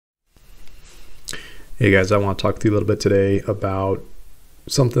Hey guys, I want to talk to you a little bit today about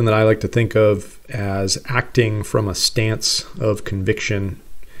something that I like to think of as acting from a stance of conviction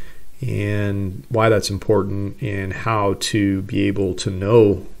and why that's important and how to be able to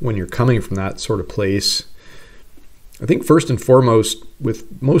know when you're coming from that sort of place. I think first and foremost,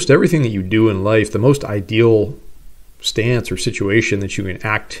 with most everything that you do in life, the most ideal stance or situation that you can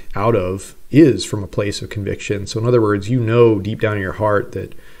act out of is from a place of conviction. So in other words, you know deep down in your heart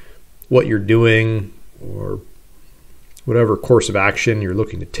that what you're doing or whatever course of action you're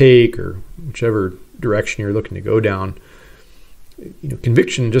looking to take or whichever direction you're looking to go down,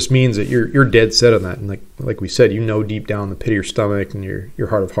 conviction just means that you're dead set on that. And like we said, deep down in the pit of your stomach and your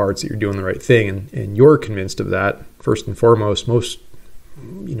heart of hearts that you're doing the right thing, and you're convinced of that first and foremost, more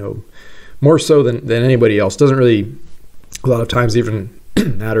so than anybody else. Doesn't really a lot of times even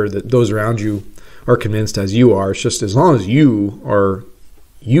matter that those around you are convinced as you are. It's just as long as you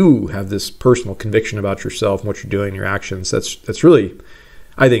have this personal conviction about yourself and what you're doing, your actions, that's really,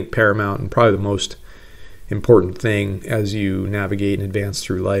 I think, paramount and probably the most important thing as you navigate and advance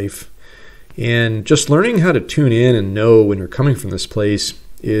through life. And just learning how to tune in and know when you're coming from this place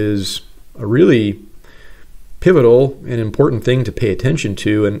is a really pivotal and important thing to pay attention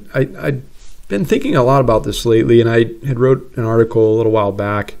to. And I've been thinking a lot about this lately, and I had wrote an article a little while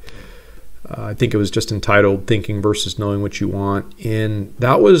back. I think it was just entitled Thinking versus Knowing What You Want. And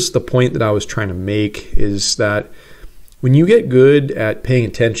that was the point that I was trying to make, is that when you get good at paying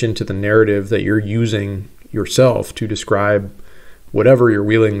attention to the narrative that you're using yourself to describe whatever your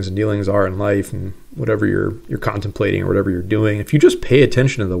wheelings and dealings are in life and whatever you're contemplating or whatever you're doing, if you just pay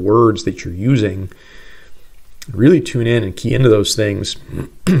attention to the words that you're using, really tune in and key into those things,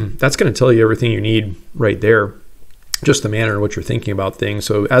 that's going to tell you everything you need right there. Just the manner in which you're thinking about things.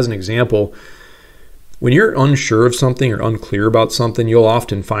 So as an example, when you're unsure of something or unclear about something, you'll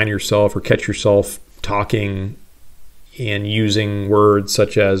often find yourself or catch yourself talking and using words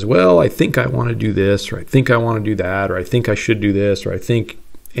such as, well, I think I want to do this, or I think I want to do that, or I think I should do this, or I think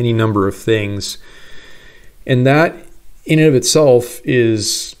any number of things. And that in and of itself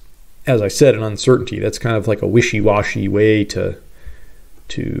is, as I said, an uncertainty. That's kind of like a wishy-washy way to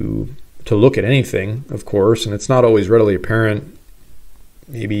look at anything, of course, and it's not always readily apparent,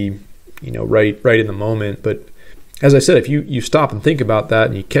 maybe, right in the moment. But as I said, if you stop and think about that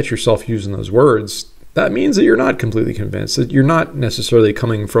and you catch yourself using those words, that means that you're not completely convinced, that you're not necessarily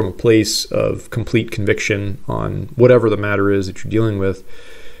coming from a place of complete conviction on whatever the matter is that you're dealing with.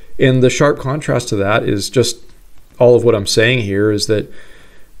 And the sharp contrast to that is just all of what I'm saying here, is that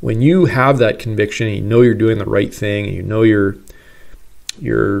when you have that conviction and you know you're doing the right thing, and you know you're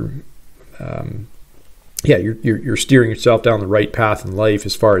steering yourself down the right path in life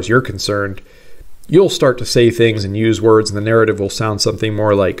as far as you're concerned, you'll start to say things and use words, and the narrative will sound something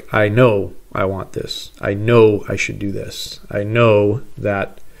more like, I know I want this. I know I should do this. I know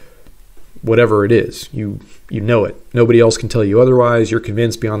that whatever it is, you know it. Nobody else can tell you otherwise. You're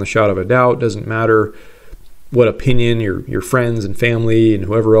convinced beyond the shadow of a doubt. Doesn't matter what opinion your friends and family and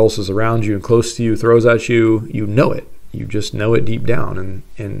whoever else is around you and close to you throws at you. You know it. You just know it deep down.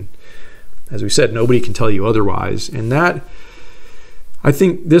 And as we said, nobody can tell you otherwise. And that, I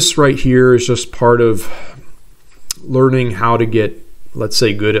think this right here is just part of learning how to get, let's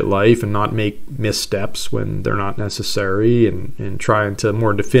say, good at life and not make missteps when they're not necessary, and trying to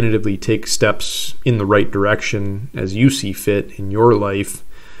more definitively take steps in the right direction as you see fit in your life.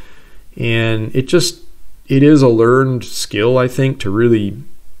 And it is a learned skill, I think, to really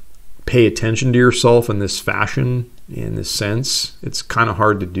pay attention to yourself in this fashion, in this sense. It's kind of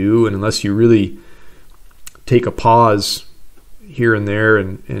hard to do, and unless you really take a pause here and there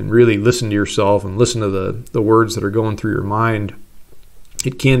and really listen to yourself and listen to the words that are going through your mind,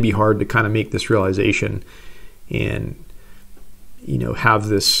 it can be hard to kind of make this realization and have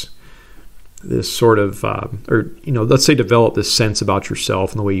this sort of let's say develop this sense about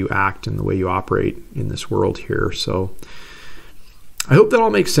yourself and the way you act and the way you operate in this world here. So I hope that all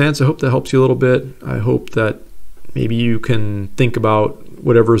makes sense. I hope that helps you a little bit. I hope that maybe you can think about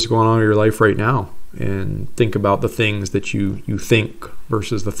whatever is going on in your life right now and think about the things that you think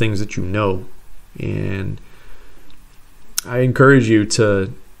versus the things that you know. And I encourage you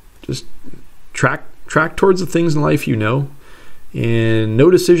to just track towards the things in life and no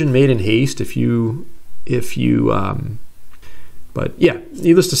decision made in haste. But yeah,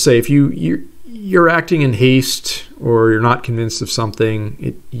 needless to say, if you're acting in haste or you're not convinced of something,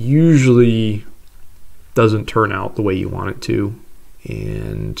 it usually doesn't turn out the way you want it to,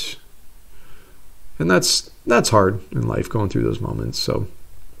 and that's hard in life, going through those moments. So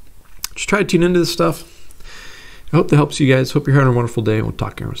just try to tune into this stuff. I hope that helps you guys. Hope you're having a wonderful day, and we'll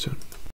talk again soon.